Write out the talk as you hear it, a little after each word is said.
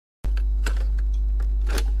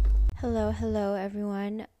Hello,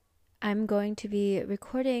 everyone. I'm going to be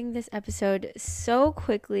recording this episode so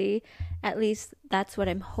quickly. At least that's what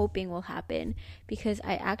I'm hoping will happen, because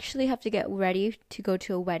I actually have to get ready to go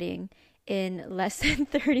to a wedding in less than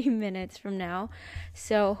 30 minutes from now.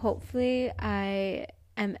 So hopefully I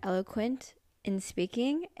am eloquent in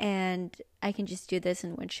speaking and I can just do this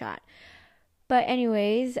in one shot. But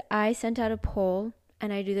anyways, I sent out a poll,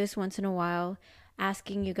 and I do this once in a while,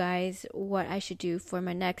 asking you guys what I should do for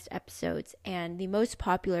my next episodes. And the most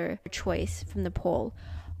popular choice from the poll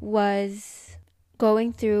was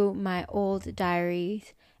going through my old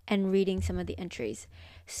diaries and reading some of the entries.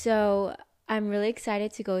 So I'm really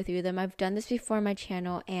excited to go through them. I've done this before on my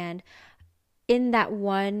channel, and in that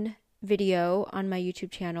one video on my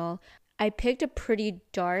YouTube channel, I picked a pretty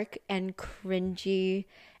dark and cringy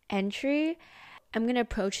entry. I'm going to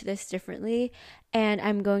approach this differently, and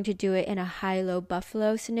I'm going to do it in a high-low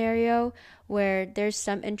buffalo scenario where there's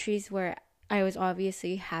some entries where I was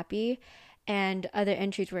obviously happy and other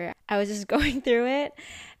entries where I was just going through it,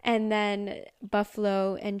 and then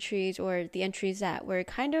buffalo entries, or the entries that were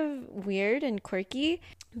kind of weird and quirky.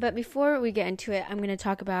 But before we get into it, I'm going to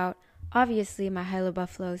talk about obviously my high-low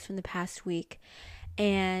buffaloes from the past week.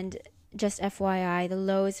 And just FYI, the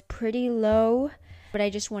low is pretty low, but I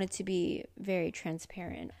just wanted to be very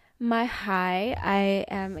transparent. My high, I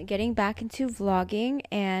am getting back into vlogging,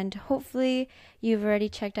 and hopefully you've already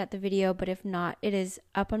checked out the video, but if not, it is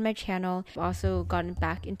up on my channel. I've also gotten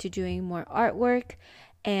back into doing more artwork,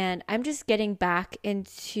 and I'm just getting back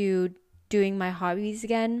into doing my hobbies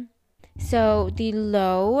again. So the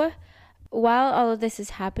low, while all of this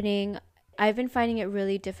is happening, I've been finding it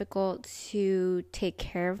really difficult to take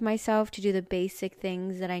care of myself, to do the basic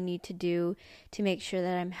things that I need to do to make sure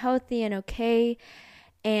that I'm healthy and okay.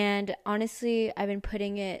 And honestly, I've been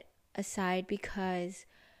putting it aside because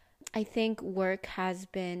I think work has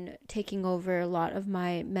been taking over a lot of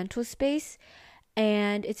my mental space,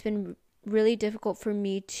 and it's been really difficult for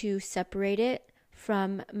me to separate it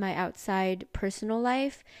from my outside personal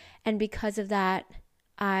life. And because of that,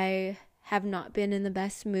 I have not been in the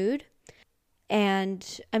best mood.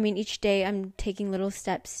 And I mean, each day I'm taking little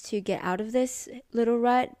steps to get out of this little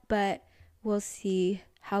rut, but we'll see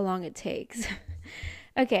how long it takes.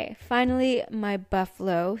 Okay, finally, my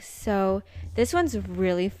buffalo. So this one's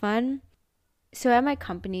really fun. So at my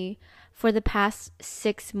company, for the past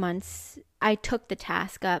 6 months, I took the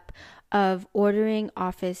task up of ordering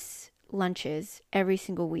office lunches every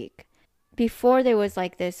single week. Before, there was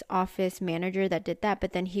like this office manager that did that,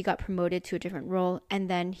 but then he got promoted to a different role, and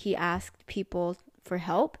then he asked people for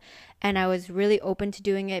help, and I was really open to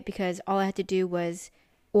doing it because all I had to do was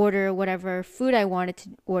order whatever food I wanted to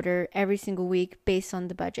order every single week based on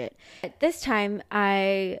the budget. At this time,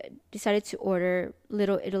 I decided to order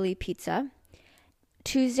Little Italy pizza.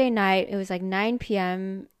 Tuesday night, it was like 9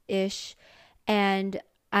 p.m. ish, and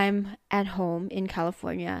I'm at home in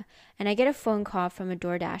California, and I get a phone call from a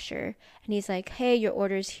DoorDasher, and he's like, "Hey, your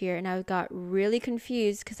order's here." And I got really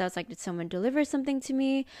confused because I was like, did someone deliver something to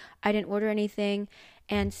me? I didn't order anything.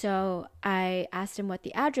 And so I asked him what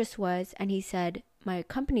the address was, and he said my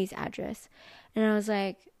company's address. And I was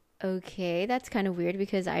like, okay, that's kind of weird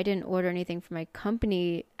because I didn't order anything for my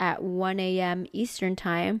company at 1 a.m. Eastern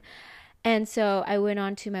time. And so I went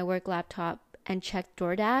on to my work laptop and checked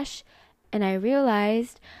DoorDash, and I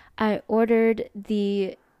realized I ordered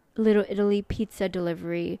the Little Italy pizza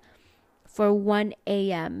delivery for 1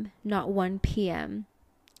 a.m., not 1 p.m.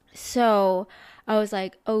 So I was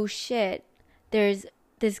like, oh shit, there's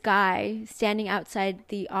this guy standing outside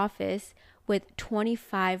the office with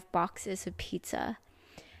 25 boxes of pizza,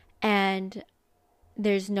 and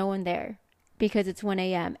there's no one there because it's 1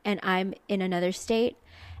 a.m. and I'm in another state,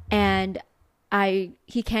 and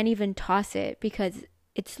he can't even toss it because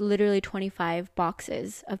it's literally 25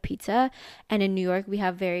 boxes of pizza. And in New York, we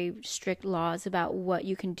have very strict laws about what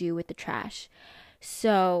you can do with the trash.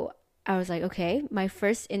 So I was like, okay, my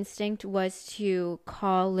first instinct was to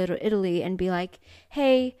call Little Italy and be like,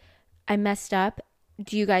 hey, I messed up.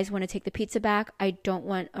 Do you guys want to take the pizza back? I don't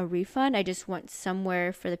want a refund. I just want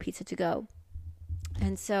somewhere for the pizza to go.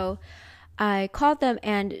 And so I called them,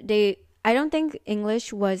 and I don't think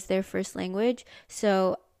English was their first language.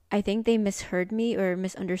 So I think they misheard me or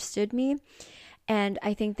misunderstood me, and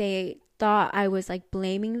I think they thought I was like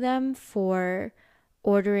blaming them for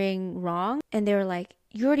ordering wrong, and they were like,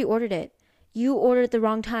 you already ordered it, you ordered the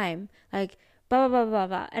wrong time, like blah blah blah blah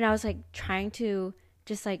blah. And I was like trying to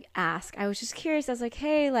just like ask, I was just curious. I was like,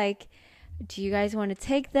 hey, like, do you guys want to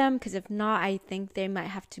take them? Because if not, I think they might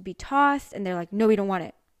have to be tossed. And they're like, no, we don't want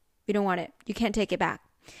it, you can't take it back.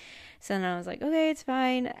 So then I was like, okay, it's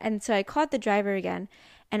fine. And so I called the driver again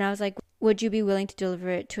and I was like, would you be willing to deliver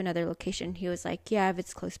it to another location? He was like, yeah, if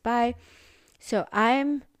it's close by. So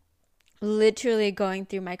I'm literally going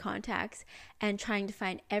through my contacts and trying to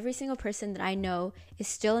find every single person that I know is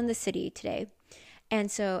still in the city today. And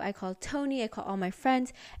so I called Tony, I called all my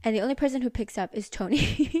friends, and the only person who picks up is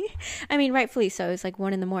Tony. I mean, rightfully so. It's like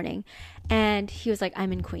 1 a.m. And he was like,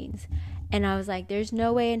 I'm in Queens. And I was like, there's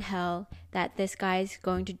no way in hell that this guy's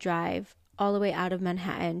going to drive all the way out of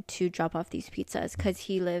Manhattan to drop off these pizzas because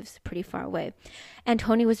he lives pretty far away. And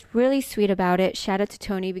Tony was really sweet about it. Shout out to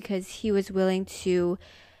Tony because he was willing to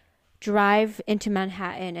drive into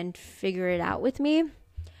Manhattan and figure it out with me.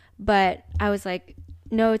 But I was like,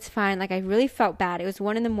 no, it's fine. Like, I really felt bad. It was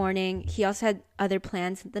 1 a.m. He also had other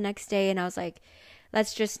plans the next day. And I was like,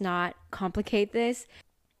 let's just not complicate this.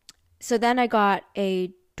 So then I got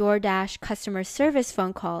a DoorDash customer service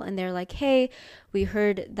phone call. And they're like, hey, we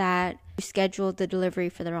heard that you scheduled the delivery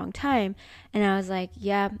for the wrong time. And I was like,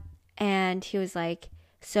 yeah. And he was like,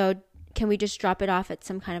 so can we just drop it off at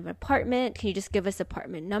some kind of apartment? Can you just give us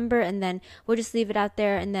apartment number? And then we'll just leave it out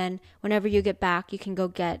there. And then whenever you get back, you can go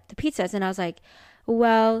get the pizzas. And I was like,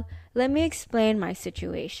 well, let me explain my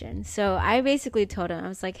situation. So I basically told him, I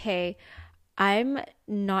was like, hey, I'm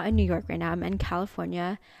not in New York right now. I'm in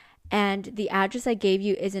California. And the address I gave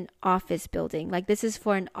you is an office building. Like, this is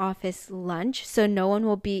for an office lunch. So no one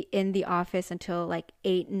will be in the office until like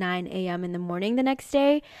 8, 9 a.m. in the morning the next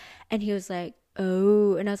day. And he was like,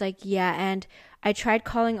 oh. And I was like, yeah. And I tried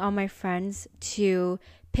calling all my friends to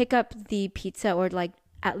pick up the pizza or like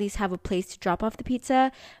at least have a place to drop off the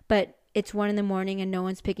pizza. But it's 1 a.m. and no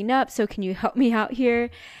one's picking up. So can you help me out here?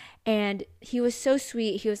 And he was so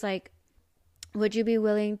sweet. He was like, would you be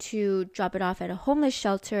willing to drop it off at a homeless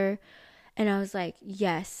shelter? And I was like,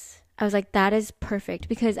 yes. I was like, that is perfect.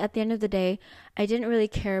 Because at the end of the day, I didn't really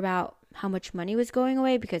care about how much money was going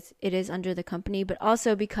away because it is under the company, but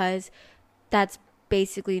also because that's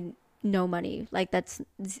basically no money. Like, that's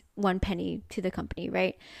 1 penny to the company,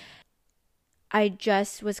 right? I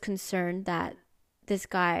just was concerned that this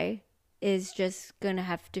guy is just gonna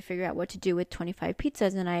have to figure out what to do with 25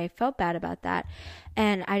 pizzas, and I felt bad about that.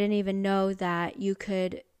 And I didn't even know that you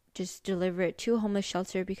could just deliver it to a homeless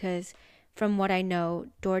shelter because from what I know,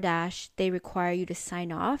 DoorDash, they require you to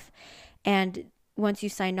sign off, and once you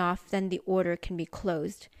sign off, then the order can be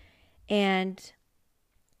closed. And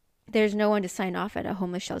there's no one to sign off at a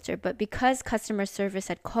homeless shelter. But because customer service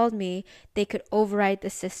had called me, they could override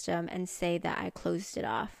the system and say that I closed it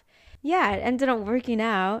off. Yeah, it ended up working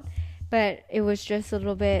out, but it was just a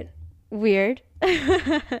little bit weird.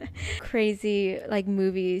 Crazy, like,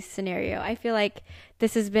 movie scenario. I feel like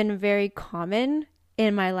this has been very common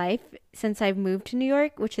in my life since I've moved to New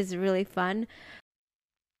York, which is really fun.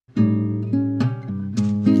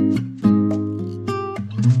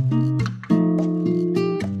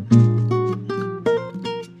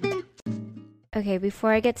 Okay,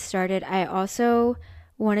 before I get started, I also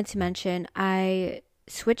wanted to mention I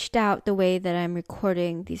switched out the way that I'm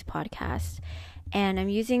recording these podcasts, and I'm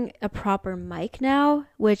using a proper mic now,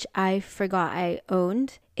 which I forgot I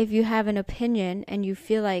owned. If you have an opinion and you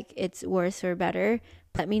feel like it's worse or better,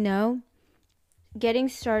 let me know. Getting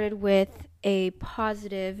started with a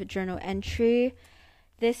positive journal entry.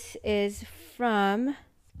 This is from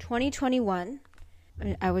 2021.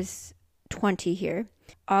 I was 20 here.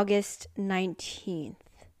 August 19th.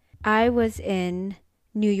 I was in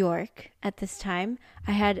New York at this time.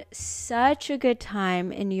 I had such a good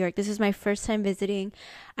time in New York. This was my first time visiting.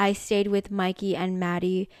 I stayed with Mikey and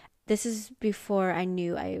Maddie. This is before I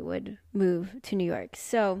knew I would move to New York.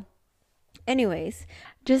 So anyways,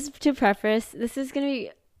 just to preface, this is going to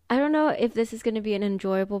be, I don't know if this is going to be an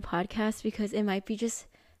enjoyable podcast because it might be just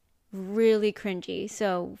really cringy.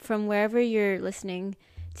 So from wherever you're listening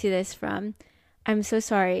to this from, I'm so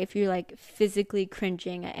sorry if you're like physically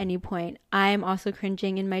cringing at any point. I'm also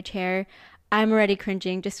cringing in my chair. I'm already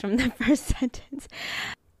cringing just from the first sentence.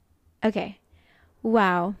 Okay.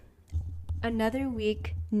 Wow. Another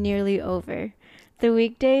week nearly over. The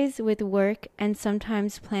weekdays with work and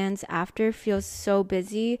sometimes plans after feels so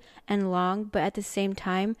busy and long, but at the same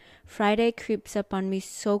time, Friday creeps up on me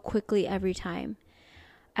so quickly every time.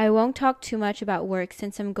 I won't talk too much about work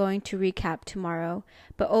since I'm going to recap tomorrow,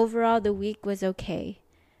 but overall the week was okay.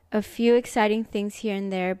 A few exciting things here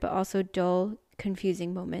and there, but also dull,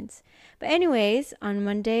 confusing moments. But anyways, on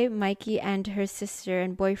Monday, Mikey and her sister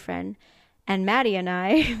and boyfriend, and Maddie and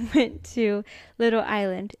I went to Little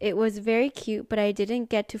Island. It was very cute, but I didn't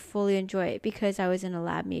get to fully enjoy it because I was in a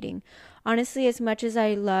lab meeting. Honestly, as much as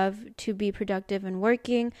I love to be productive and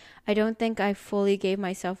working, I don't think I fully gave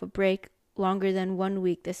myself a break longer than 1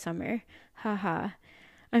 week this summer. Haha.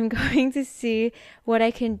 I'm going to see what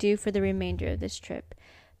I can do for the remainder of this trip.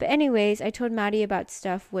 But anyways, I told Maddie about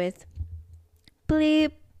stuff with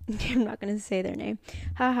bleep. I'm not going to say their name.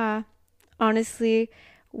 Haha. Honestly,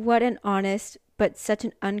 what an honest but such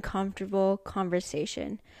an uncomfortable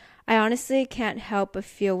conversation. I honestly can't help but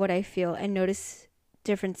feel what I feel and notice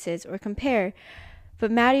differences or compare. But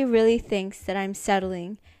Maddie really thinks that I'm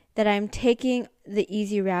settling, that I'm taking the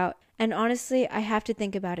easy route, and honestly, I have to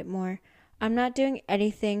think about it more. I'm not doing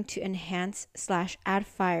anything to enhance/add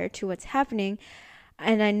fire to what's happening,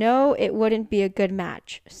 and I know it wouldn't be a good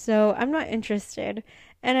match, so I'm not interested,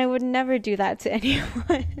 and I would never do that to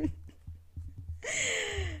anyone.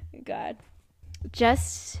 God.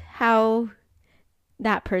 Just how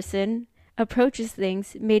that person approaches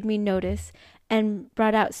things made me notice and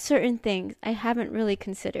brought out certain things I haven't really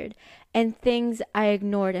considered and things I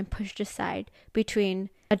ignored and pushed aside between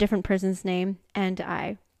a different person's name and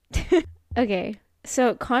I. Okay,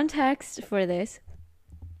 so context for this.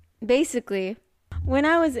 Basically, when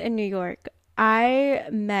I was in New York, I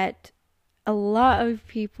met a lot of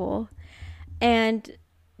people, and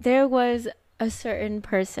there was a certain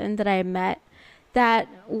person that I met that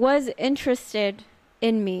was interested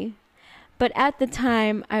in me. But at the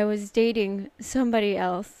time, I was dating somebody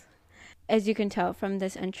else. As you can tell from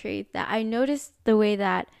this entry, that I noticed the way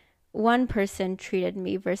that one person treated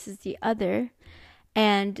me versus the other,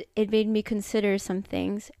 and it made me consider some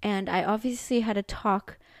things. And I obviously had a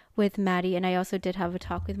talk with Maddie, and I also did have a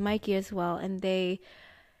talk with Mikey as well, and they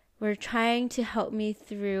were trying to help me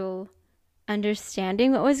through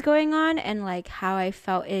understanding what was going on and like how I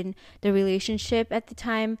felt in the relationship at the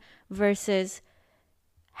time versus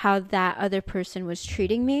how that other person was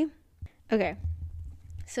treating me. Okay,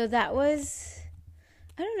 so that was,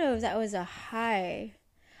 I don't know if that was a high.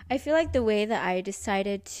 I feel like the way that I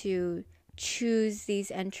decided to choose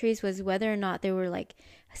these entries was whether or not they were like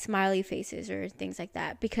smiley faces or things like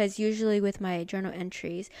that, because usually with my journal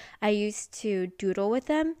entries I used to doodle with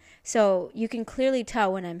them, so you can clearly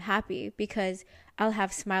tell when I'm happy because I'll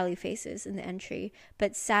have smiley faces in the entry,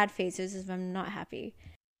 but sad faces if I'm not happy.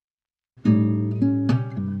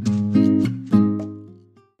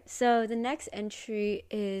 So the next entry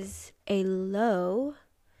is a low.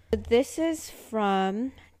 This is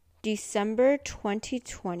from December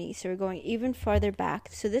 2020, so we're going even farther back.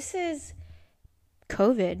 So this is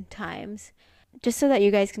COVID times. Just so that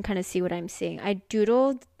you guys can kind of see what I'm seeing, I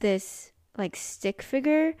doodled this like stick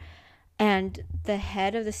figure, and the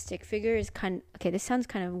head of the stick figure is okay, this sounds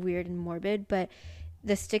kind of weird and morbid, but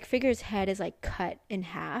the stick figure's head is like cut in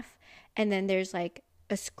half, and then there's like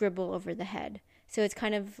a scribble over the head. So it's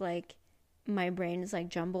kind of like my brain is like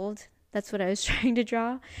jumbled. That's what I was trying to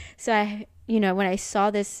draw. So I, when I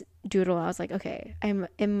saw this doodle, I was like, okay,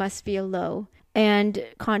 it must be a low. And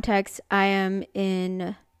context, I am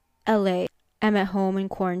in LA. I'm at home in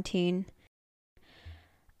quarantine.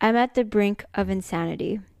 I'm at the brink of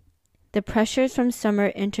insanity. The pressures from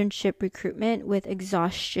summer internship recruitment with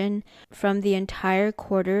exhaustion from the entire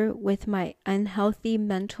quarter with my unhealthy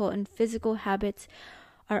mental and physical habits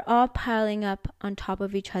are all piling up on top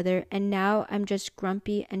of each other, and now I'm just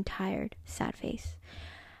grumpy and tired, sad face.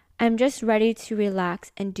 I'm just ready to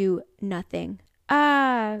relax and do nothing.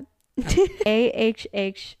 AHH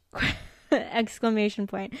exclamation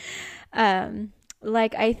point.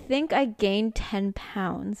 Like I think I gained 10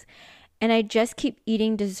 pounds and I just keep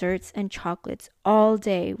eating desserts and chocolates all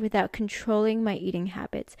day without controlling my eating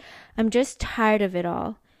habits. I'm just tired of it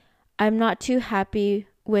all. I'm not too happy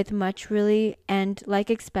with much really, and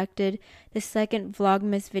like expected, the second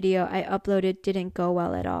Vlogmas video I uploaded didn't go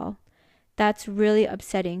well at all. That's really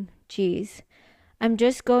upsetting. Jeez. I'm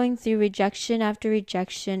just going through rejection after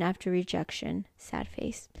rejection after rejection. Sad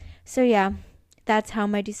face. So yeah, that's how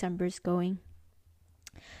my December's going.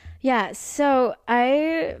 Yeah, so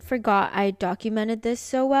I forgot I documented this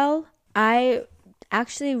so well. I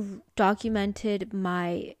actually documented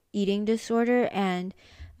my eating disorder and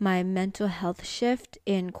my mental health shift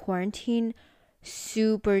in quarantine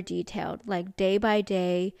super detailed, like day by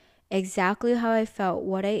day, exactly how I felt,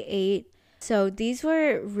 what I ate. So these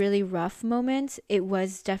were really rough moments. It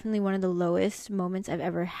was definitely one of the lowest moments I've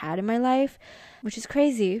ever had in my life, which is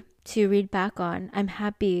crazy to read back on. I'm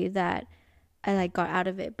happy that I got out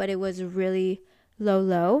of it, but it was really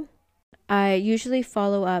low. I usually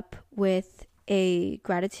follow up with a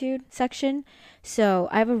gratitude section, so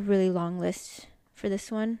I have a really long list for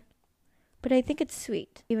this one, but I think it's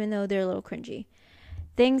sweet, even though they're a little cringy.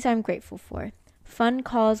 Things I'm grateful for: fun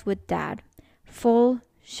calls with dad, full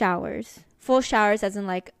showers as in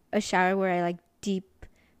like a shower where I deep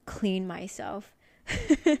clean myself.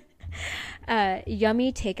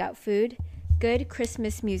 Yummy takeout food, good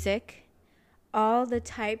Christmas music, all the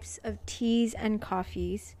types of teas and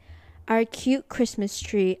coffees, our cute Christmas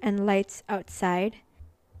tree and lights outside,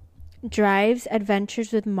 drives,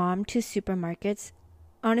 adventures with mom to supermarkets.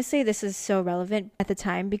 Honestly, this is so relevant at the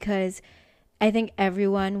time because I think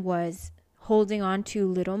everyone was holding on to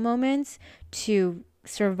little moments to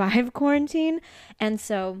survive quarantine. And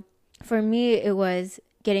so for me, it was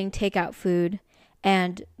getting takeout food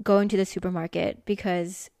and going to the supermarket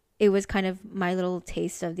because it was kind of my little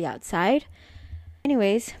taste of the outside.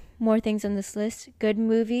 Anyways, more things on this list. Good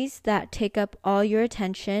movies that take up all your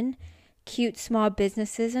attention, cute small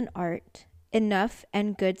businesses and art, enough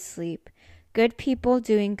and good sleep, good people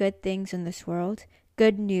doing good things in this world,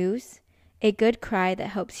 good news, a good cry that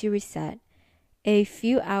helps you reset, a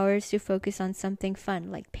few hours to focus on something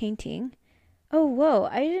fun like painting. Oh, whoa,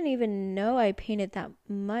 I didn't even know I painted that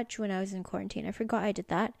much when I was in quarantine. I forgot I did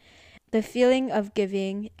that. The feeling of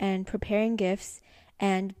giving and preparing gifts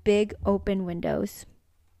and big open windows.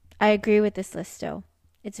 I agree with this list though.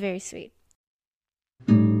 It's very sweet.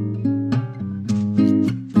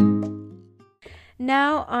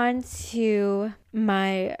 Now on to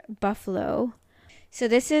my buffalo. So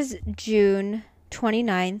this is June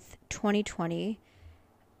 29th, 2020.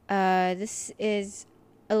 This is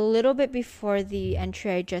a little bit before the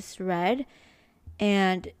entry I just read,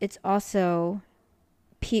 and it's also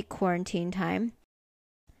peak quarantine time.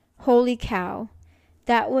 Holy cow,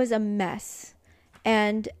 that was a mess.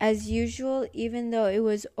 And as usual, even though it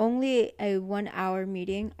was only a 1-hour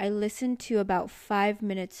meeting, I listened to about 5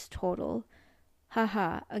 minutes total.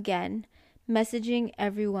 Haha, again, messaging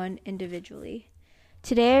everyone individually.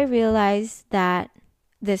 Today I realized that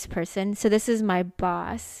this person, so this is my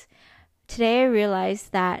boss. Today I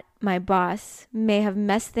realized that my boss may have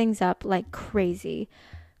messed things up like crazy,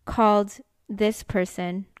 called this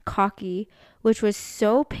person cocky, which was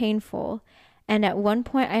so painful. And at one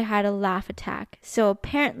point I had a laugh attack. So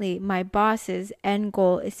apparently my boss's end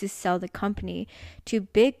goal is to sell the company to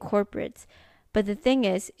big corporates. But the thing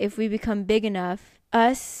is, if we become big enough,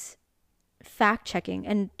 us fact checking,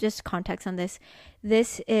 and just context on this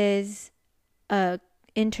is a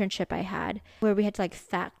internship I had where we had to like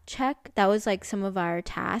fact check. That was like some of our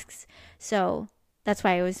tasks. So that's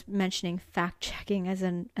why I was mentioning fact checking as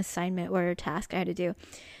an assignment or a task I had to do.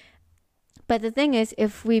 But the thing is,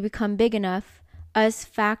 if we become big enough, us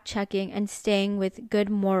fact checking and staying with good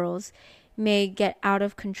morals may get out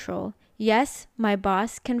of control. Yes, my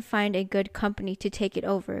boss can find a good company to take it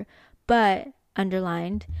over, but,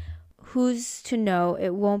 underlined, who's to know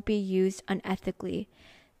it won't be used unethically?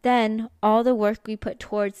 Then all the work we put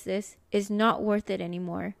towards this is not worth it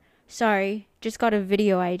anymore. Sorry, just got a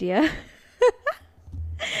video idea.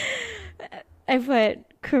 I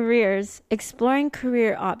put careers, exploring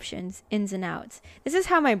career options, ins and outs. This is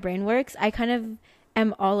how my brain works. I kind of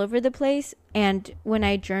am all over the place, and when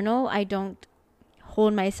I journal, I don't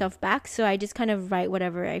hold myself back, so I just kind of write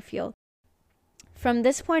whatever I feel. From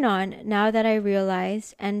this point on, now that I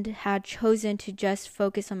realized and had chosen to just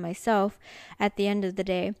focus on myself at the end of the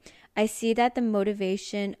day, I see that the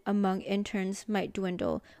motivation among interns might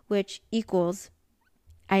dwindle, which equals,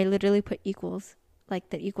 I literally put equals,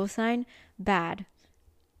 like the equal sign, bad.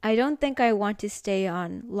 I don't think I want to stay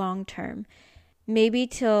on long term, maybe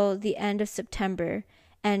till the end of September,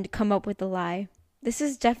 and come up with a lie. This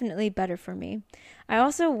is definitely better for me. I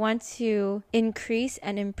also want to increase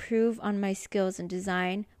and improve on my skills in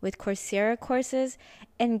design with Coursera courses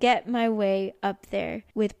and get my way up there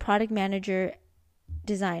with product manager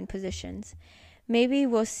design positions. Maybe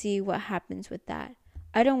we'll see what happens with that.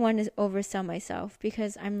 I don't want to oversell myself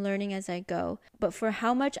because I'm learning as I go, but for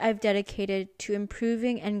how much I've dedicated to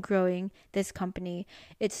improving and growing this company,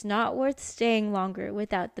 it's not worth staying longer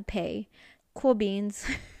without the pay. Cool beans.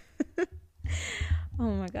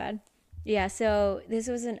 Oh my god. Yeah, so this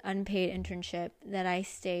was an unpaid internship that I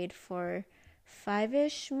stayed for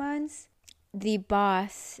 5-ish months. The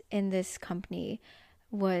boss in this company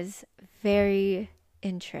was very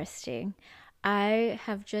interesting. I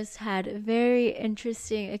have just had very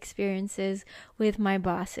interesting experiences with my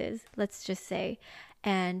bosses, let's just say,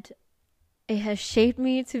 and it has shaped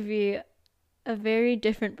me to be a very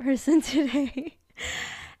different person today.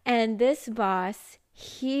 And this boss,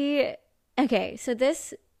 so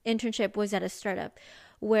this internship was at a startup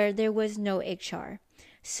where there was no HR.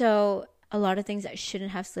 So a lot of things that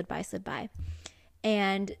shouldn't have slid by.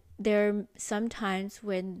 And there are some times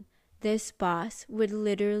when this boss would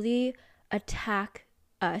literally attack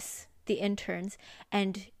us, the interns.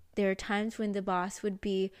 And there are times when the boss would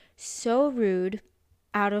be so rude,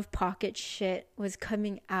 out of pocket shit was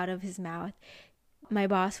coming out of his mouth. my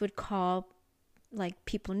boss would call like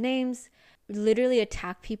people names, literally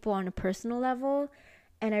attack people on a personal level.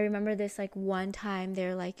 And I remember this like one time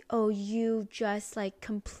they're like, oh, you just like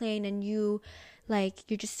complain and you like,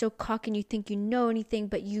 you're just so cocky and you think you know anything,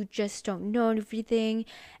 but you just don't know everything,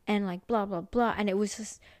 and like blah, blah, blah. And it was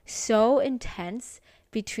just so intense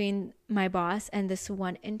between my boss and this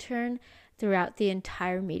one intern throughout the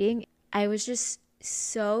entire meeting. I was just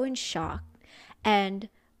so in shock. And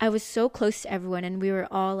I was so close to everyone, and we were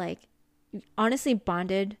all like honestly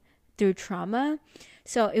bonded through trauma.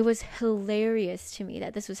 So it was hilarious to me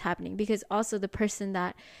that this was happening, because also the person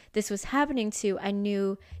that this was happening to, I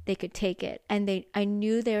knew they could take it, and I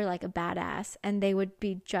knew they were like a badass and they would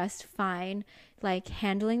be just fine like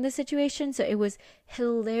handling the situation. So it was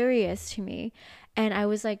hilarious to me. And I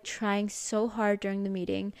was like trying so hard during the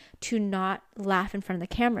meeting to not laugh in front of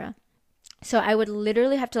the camera. So I would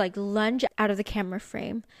literally have to like lunge out of the camera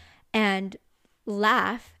frame and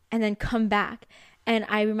laugh and then come back. And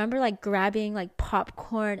I remember like grabbing like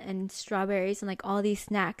popcorn and strawberries and like all these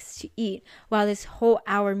snacks to eat while this whole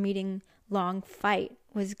hour meeting long fight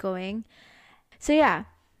was going. So yeah,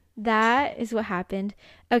 that is what happened.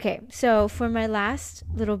 Okay, so for my last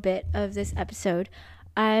little bit of this episode,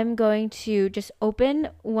 I'm going to just open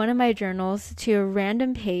one of my journals to a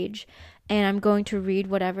random page, and I'm going to read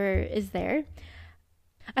whatever is there.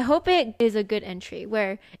 I hope it is a good entry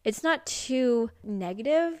where it's not too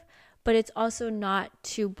negative, but it's also not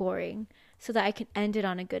too boring, so that I can end it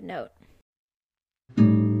on a good note.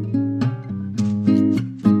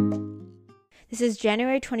 This is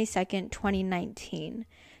January 22nd, 2019.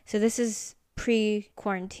 So this is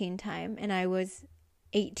pre-quarantine time, and I was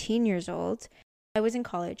 18 years old. I was in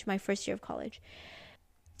college, my first year of college.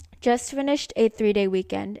 Just finished a 3-day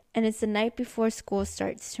weekend, and it's the night before school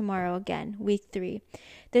starts tomorrow again, week 3.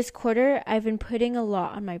 This quarter, I've been putting a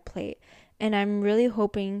lot on my plate, and I'm really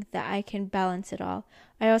hoping that I can balance it all.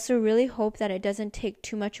 I also really hope that it doesn't take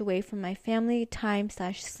too much away from my family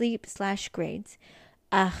time/sleep/grades.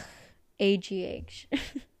 Ugh, AGH.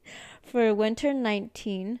 For winter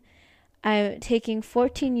 19, I'm taking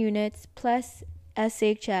 14 units plus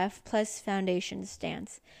SHF plus foundations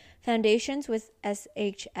dance. Foundations with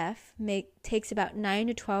SHF takes about 9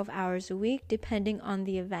 to 12 hours a week, depending on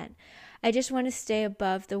the event. I just want to stay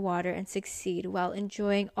above the water and succeed while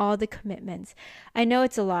enjoying all the commitments. I know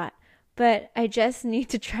it's a lot, but I just need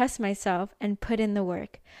to trust myself and put in the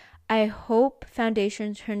work. I hope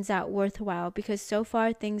foundation turns out worthwhile, because so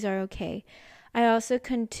far things are okay. I also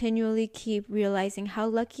continually keep realizing how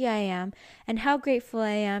lucky I am and how grateful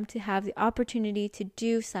I am to have the opportunity to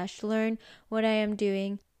do/learn what I am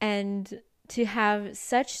doing, and to have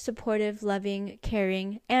such supportive, loving,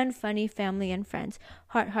 caring, and funny family and friends.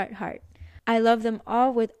 Heart, heart, heart. I love them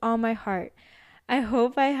all with all my heart. I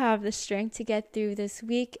hope I have the strength to get through this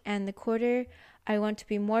week and the quarter. I want to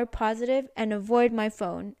be more positive and avoid my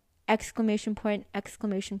phone. ! ! ! ! ! ! ! !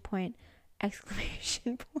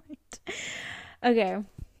 Okay.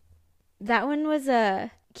 That one was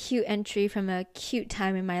a cute entry from a cute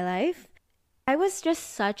time in my life. I was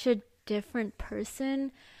just such a different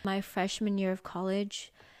person my freshman year of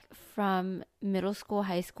college. From middle school,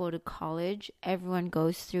 high school to college, everyone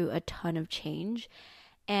goes through a ton of change,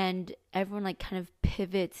 and everyone like kind of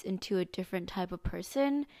pivots into a different type of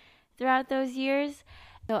person throughout those years.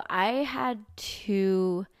 So I had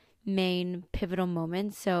 2 main pivotal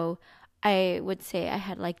moments. So I would say I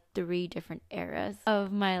had like 3 different eras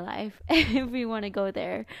of my life, if we want to go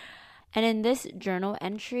there. And in this journal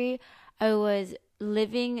entry, I was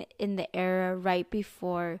living in the era right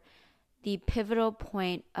before the pivotal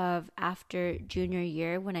point of after junior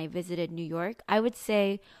year when I visited New York. I would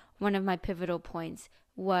say one of my pivotal points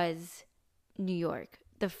was New York,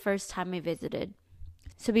 the first time I visited.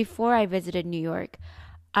 So before I visited New York,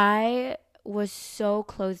 I was so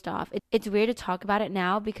closed off. It's weird to talk about it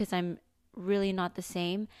now because I'm really not the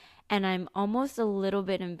same, and I'm almost a little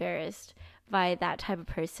bit embarrassed by that type of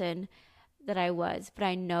person that I was, but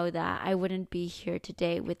I know that I wouldn't be here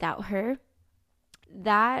today without her.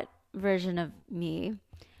 That version of me,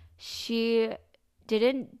 she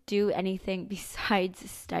didn't do anything besides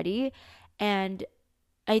study, and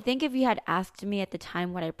I think if you had asked me at the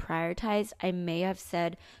time what I prioritized, I may have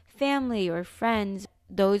said family or friends.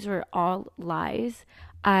 Those were all lies.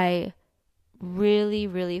 I really,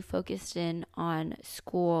 really focused in on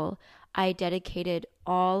school. I dedicated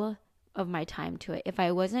all of my time to it. If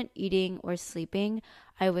I wasn't eating or sleeping,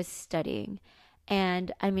 I was studying.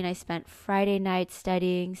 And I mean, I spent Friday nights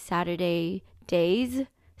studying, Saturday days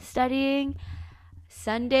studying,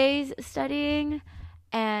 Sundays studying,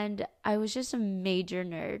 and I was just a major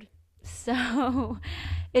nerd. So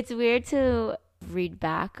it's weird to read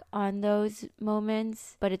back on those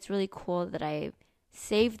moments, but it's really cool that I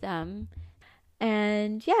saved them.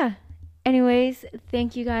 And yeah, anyways,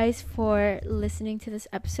 thank you guys for listening to this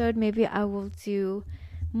episode. Maybe I will do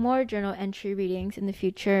more journal entry readings in the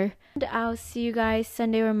future. And I'll see you guys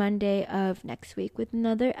Sunday or Monday of next week with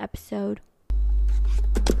another episode.